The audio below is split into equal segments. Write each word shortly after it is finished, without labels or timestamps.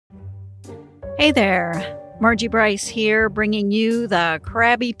Hey there, Margie Bryce here, bringing you the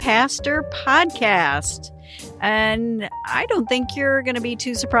Crabby Pastor podcast. And I don't think you're going to be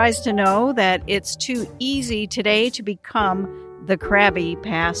too surprised to know that it's too easy today to become the Crabby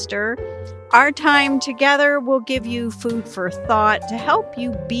Pastor. Our time together will give you food for thought to help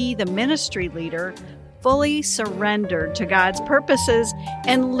you be the ministry leader fully surrendered to God's purposes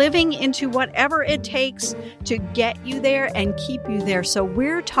and living into whatever it takes to get you there and keep you there. So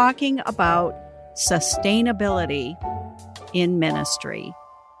we're talking about sustainability in ministry.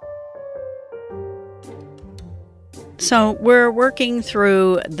 So we're working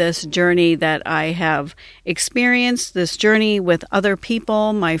through this journey that I have experienced, this journey with other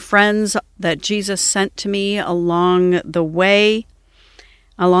people, my friends that Jesus sent to me along the way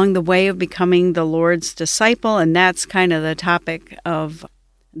of becoming the Lord's disciple. And that's kind of the topic of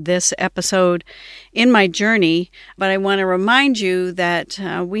this episode in my journey. But I want to remind you that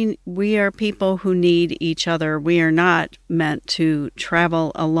we are people who need each other. We are not meant to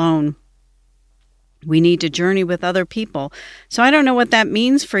travel alone. We need to journey with other people. So I don't know what that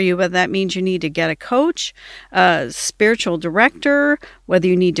means for you, but that means you need to get a coach, a spiritual director, whether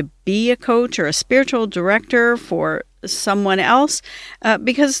you need to be a coach or a spiritual director for someone else,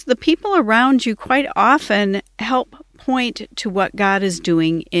 because the people around you quite often help point to what God is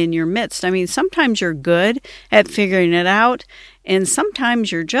doing in your midst. I mean, sometimes you're good at figuring it out, and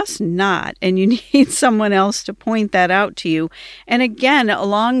sometimes you're just not, and you need someone else to point that out to you. And again,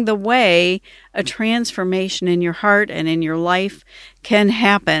 along the way, a transformation in your heart and in your life can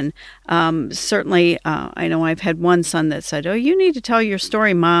happen. Certainly, I know I've had one son that said, "Oh, you need to tell your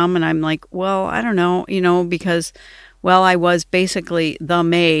story, Mom." And I'm like, well, I don't know, because, well, I was basically the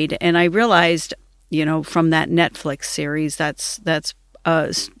maid. And I realized, from that Netflix series, that's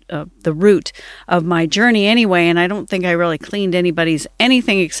the root of my journey anyway. And I don't think I really cleaned anybody's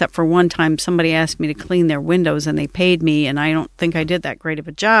anything except for one time somebody asked me to clean their windows and they paid me. And I don't think I did that great of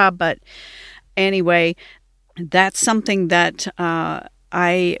a job. But anyway, that's something that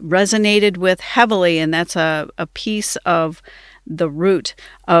I resonated with heavily. And that's a piece of the root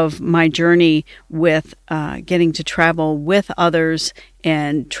of my journey with getting to travel with others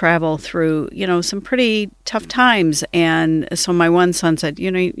and travel through, some pretty tough times. And so my one son said,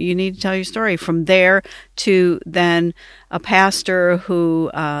 you need to tell your story. From there to then a pastor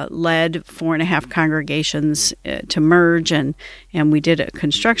who led 4.5 congregations to merge, and we did a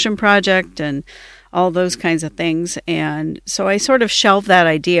construction project and all those kinds of things. And so I sort of shelved that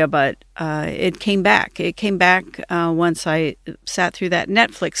idea, but it came back. It came back once I sat through that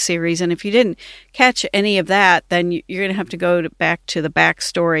Netflix series. And if you didn't catch any of that, then you're going to have to go back to the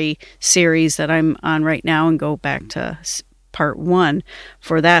backstory series that I'm on right now and go back to part 1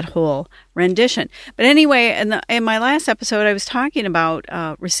 for that whole rendition. But anyway, in my last episode, I was talking about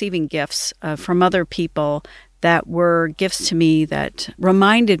receiving gifts from other people that were gifts to me that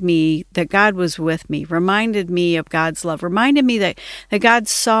reminded me that God was with me, reminded me of God's love, reminded me that God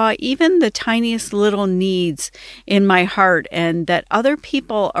saw even the tiniest little needs in my heart, and that other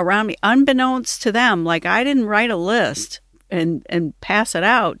people around me, unbeknownst to them, like I didn't write a list and pass it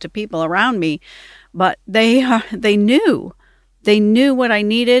out to people around me, but they knew. They knew what I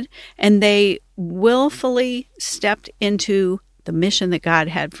needed, and they willfully stepped into the mission that God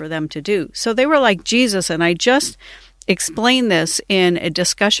had for them to do. So they were like Jesus, and I just explained this in a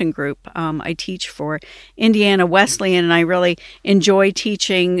discussion group. I teach for Indiana Wesleyan, and I really enjoy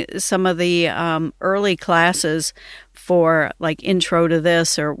teaching some of the early classes for like intro to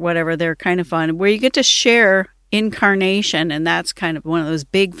this or whatever. They're kind of fun, where you get to share incarnation, and that's kind of one of those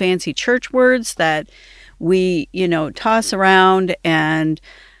big fancy church words that we, toss around, and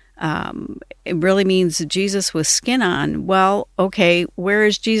it really means Jesus with skin on. Well, okay, where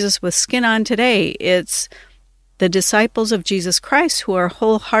is Jesus with skin on today? It's the disciples of Jesus Christ who are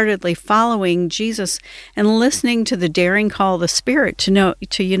wholeheartedly following Jesus and listening to the daring call of the Spirit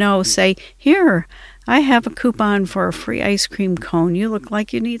to say, "Here, I have a coupon for a free ice cream cone. You look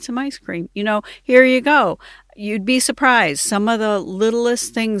like you need some ice cream. Here you go." You'd be surprised. Some of the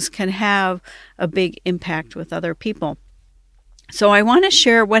littlest things can have a big impact with other people. So I want to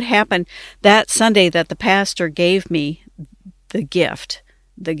share what happened that Sunday that the pastor gave me the gift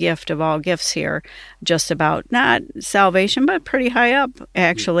of all gifts here, just about not salvation, but pretty high up,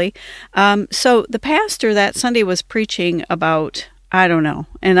 actually. So the pastor that Sunday was preaching about, I don't know,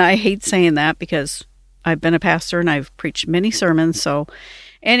 and I hate saying that because I've been a pastor and I've preached many sermons. So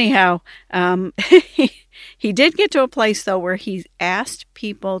anyhow, he did get to a place, though, where he asked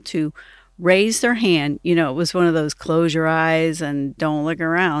people to raise their hand. It was one of those close your eyes and don't look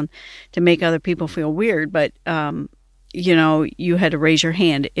around to make other people feel weird. But you had to raise your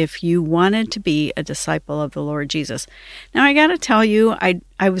hand if you wanted to be a disciple of the Lord Jesus. Now, I got to tell you,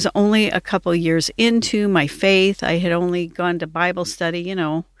 I was only a couple years into my faith. I had only gone to Bible study,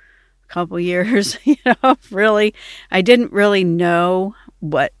 a couple years, really. I didn't really know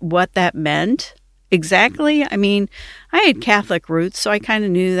what that meant exactly. I mean, I had Catholic roots, so I kind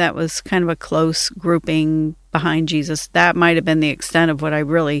of knew that was kind of a close grouping behind Jesus. That might have been the extent of what I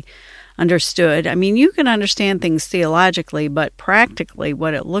really understood. I mean, you can understand things theologically, but practically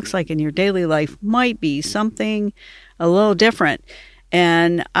what it looks like in your daily life might be something a little different.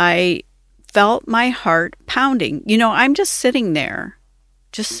 And I felt my heart pounding. I'm just sitting there.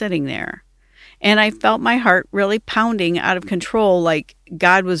 And I felt my heart really pounding out of control, like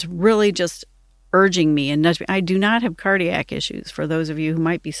God was really just urging me and nudging me. I do not have cardiac issues, for those of you who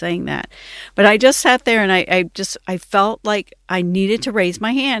might be saying that. But I just sat there and I felt like I needed to raise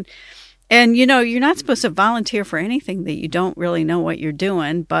my hand. And, you're not supposed to volunteer for anything that you don't really know what you're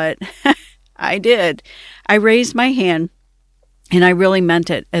doing, but I did. I raised my hand, and I really meant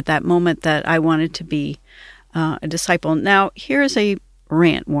it at that moment that I wanted to be a disciple. Now, here's a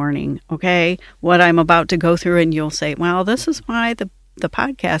rant warning, okay? What I'm about to go through, and you'll say, well, this is why the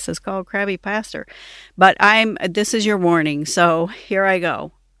podcast is called Crabby Pastor. But this is your warning, so here I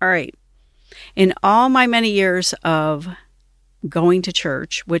go. All right. In all my many years of going to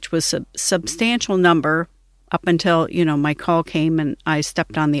church, which was a substantial number up until, my call came and I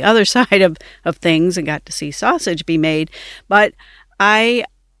stepped on the other side of things and got to see sausage be made. But I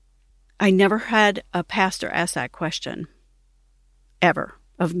never had a pastor ask that question ever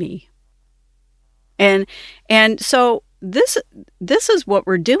of me. And so this is what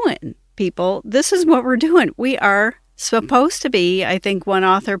we're doing, people. This is what we're doing. We are supposed to be, I think one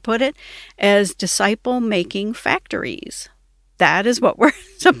author put it, as disciple-making factories. That is what we're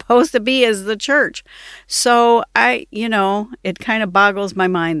supposed to be as the church. So it kind of boggles my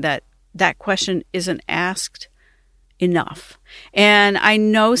mind that question isn't asked enough. And I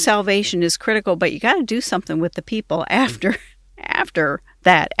know salvation is critical, but you got to do something with the people after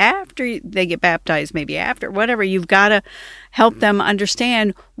that, after they get baptized, maybe after, whatever. You've got to help them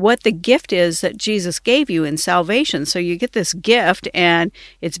understand what the gift is that Jesus gave you in salvation. So you get this gift, and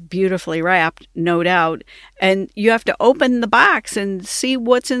it's beautifully wrapped, no doubt, and you have to open the box and see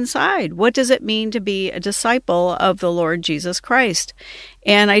what's inside. What does it mean to be a disciple of the Lord Jesus Christ?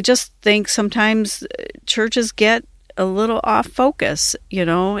 And I just think sometimes churches get a little off focus,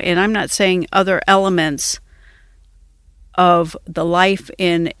 and I'm not saying other elements of the life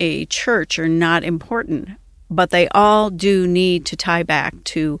in a church are not important, but they all do need to tie back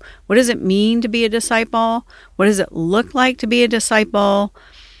to what does it mean to be a disciple? What does it look like to be a disciple?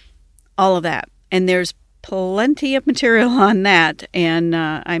 All of that. And there's plenty of material on that, and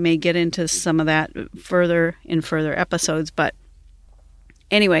I may get into some of that further in further episodes. But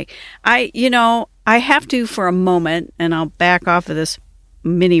anyway, I have to, for a moment, and I'll back off of this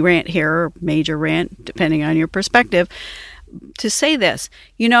mini rant here, or major rant, depending on your perspective, to say this.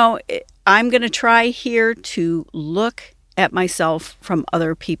 I'm going to try here to look at myself from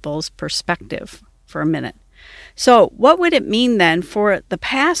other people's perspective for a minute. So what would it mean then for the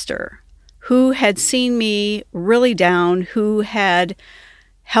pastor who had seen me really down, who had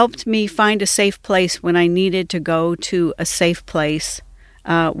helped me find a safe place when I needed to go to a safe place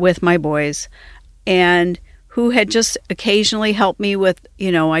with my boys, and who had just occasionally helped me with,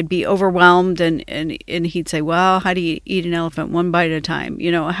 I'd be overwhelmed and he'd say, well, how do you eat an elephant one bite at a time?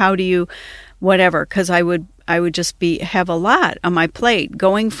 How do you, whatever, because I would just have a lot on my plate,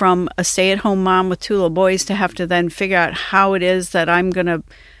 going from a stay-at-home mom with 2 little boys to have to then figure out how it is that I'm going to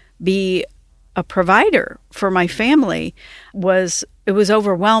be a provider for my family. It was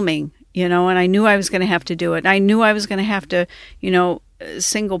overwhelming, and I knew I was going to have to do it. I knew I was going to have to,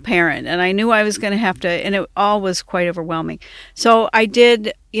 single parent, and I knew I was going to have to, and it all was quite overwhelming. So I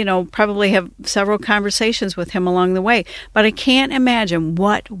did, probably have several conversations with him along the way, but I can't imagine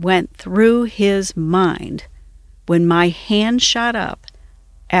what went through his mind when my hand shot up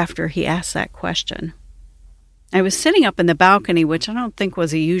after he asked that question. I was sitting up in the balcony, which I don't think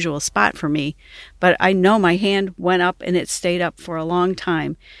was a usual spot for me, but I know my hand went up and it stayed up for a long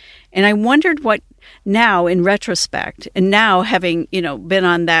time. And I wondered what now, in retrospect, and now having, been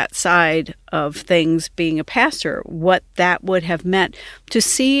on that side of things, being a pastor, what that would have meant to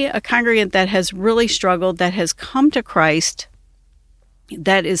see a congregant that has really struggled, that has come to Christ,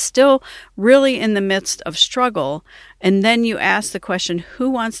 that is still really in the midst of struggle. And then you ask the question, who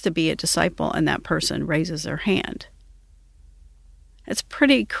wants to be a disciple? And that person raises their hand. It's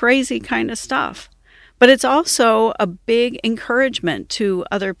pretty crazy kind of stuff. But it's also a big encouragement to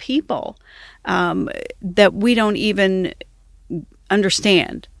other people that we don't even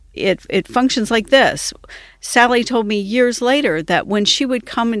understand. It functions like this. Sally told me years later that when she would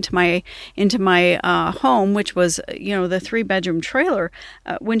come into my home, which was the 3-bedroom trailer,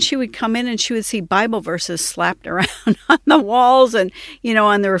 when she would come in and she would see Bible verses slapped around on the walls and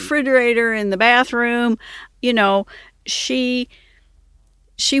on the refrigerator in the bathroom,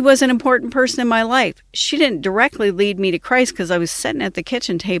 she was an important person in my life. She didn't directly lead me to Christ because I was sitting at the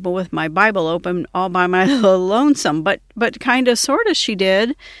kitchen table with my Bible open all by my little lonesome, but kind of, sort of she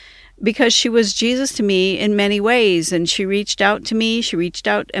did, because she was Jesus to me in many ways. And she reached out to me. She reached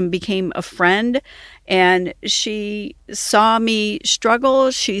out and became a friend. And she saw me struggle.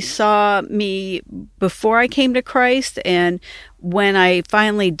 She saw me before I came to Christ. And when I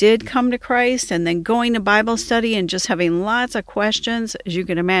finally did come to Christ, and then going to Bible study and just having lots of questions, as you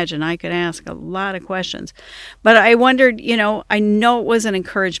can imagine, I could ask a lot of questions. But I wondered, I know it was an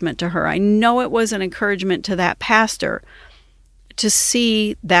encouragement to her. I know it was an encouragement to that pastor to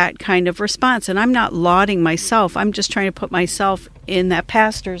see that kind of response. And I'm not lauding myself. I'm just trying to put myself in that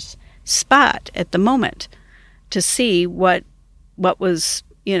pastor's spot at the moment to see what was,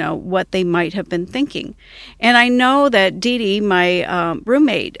 what they might have been thinking. And I know that Dee Dee, my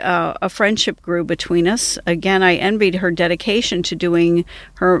roommate, a friendship grew between us. Again, I envied her dedication to doing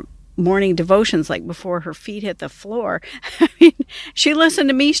her morning devotions, like before her feet hit the floor. I mean, she listened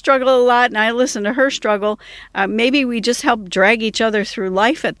to me struggle a lot, and I listened to her struggle. Maybe we just helped drag each other through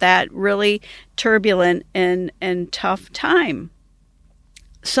life at that really turbulent and tough time.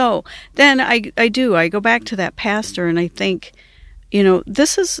 So then I go back to that pastor, and I think,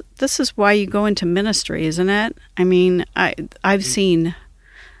 this is why you go into ministry, isn't it? I mean, I've seen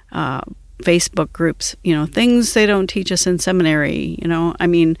Facebook groups, things they don't teach us in seminary, I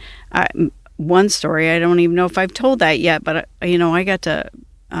mean, one story, I don't even know if I've told that yet, but, I got to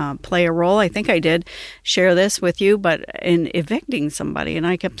play a role, I think I did share this with you, but in evicting somebody, and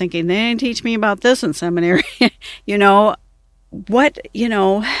I kept thinking, they didn't teach me about this in seminary. What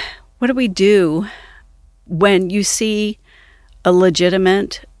do we do when you see a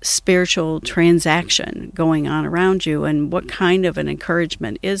legitimate spiritual transaction going on around you, and what kind of an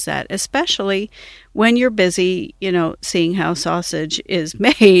encouragement is that, especially when you're busy, seeing how sausage is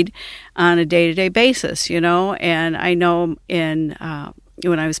made on a day-to-day basis, and I know when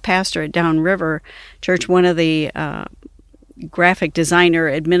I was pastor at Downriver Church, one of the graphic designer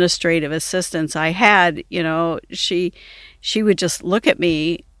administrative assistants I had, she would just look at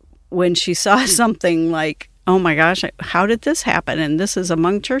me when she saw something like, oh my gosh, how did this happen? And this is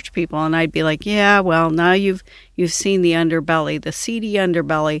among church people. And I'd be like, yeah, well, now you've seen the underbelly, the seedy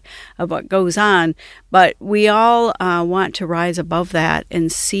underbelly of what goes on. But we all want to rise above that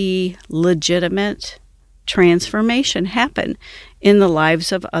and see legitimate transformation happen in the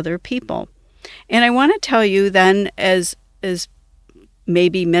lives of other people. And I want to tell you then, as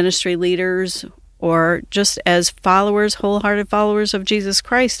maybe ministry leaders or just as followers, wholehearted followers of Jesus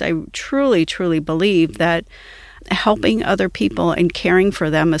Christ, I truly, truly believe that helping other people and caring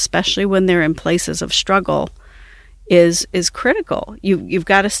for them, especially when they're in places of struggle, is critical. You've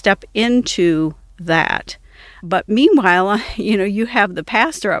got to step into that. But meanwhile, you have the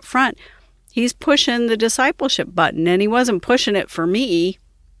pastor up front. He's pushing the discipleship button, and he wasn't pushing it for me.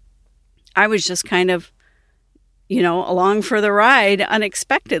 I was just kind of along for the ride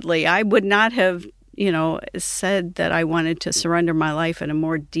unexpectedly. I would not have, said that I wanted to surrender my life in a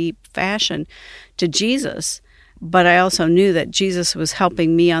more deep fashion to Jesus. But I also knew that Jesus was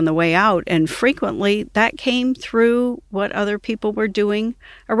helping me on the way out. And frequently that came through what other people were doing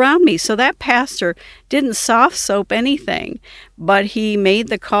around me. So that pastor didn't soft soap anything, but he made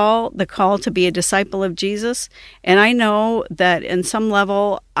the call to be a disciple of Jesus. And I know that in some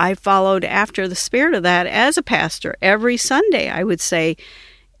level I followed after the spirit of that as a pastor. Every Sunday I would say,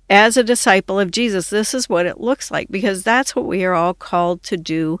 as a disciple of Jesus, this is what it looks like, because that's what we are all called to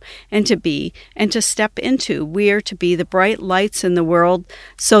do and to be and to step into. We are to be the bright lights in the world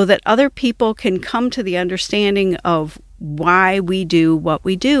so that other people can come to the understanding of why we do what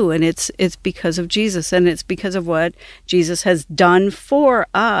we do. And it's because of Jesus, and it's because of what Jesus has done for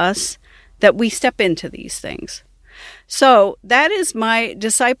us that we step into these things. So that is my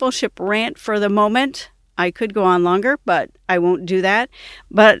discipleship rant for the moment. I could go on longer, but I won't do that.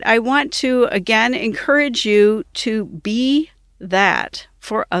 But I want to, again, encourage you to be that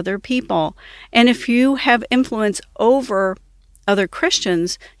for other people. And if you have influence over other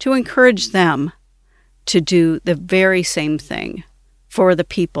Christians, to encourage them to do the very same thing for the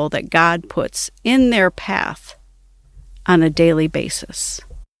people that God puts in their path on a daily basis.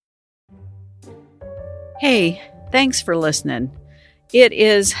 Hey, thanks for listening. It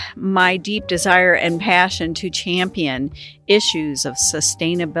is my deep desire and passion to champion issues of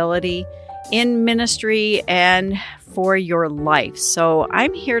sustainability in ministry and for your life. So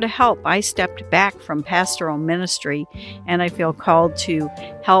I'm here to help. I stepped back from pastoral ministry, and I feel called to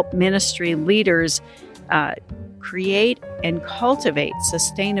help ministry leaders create and cultivate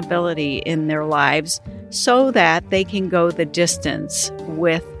sustainability in their lives so that they can go the distance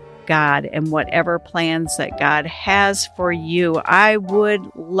with God and whatever plans that God has for you. I would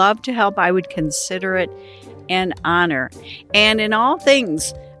love to help. I would consider it an honor. And in all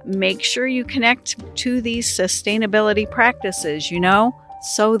things, make sure you connect to these sustainability practices,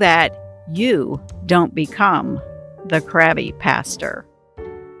 so that you don't become the crabby pastor.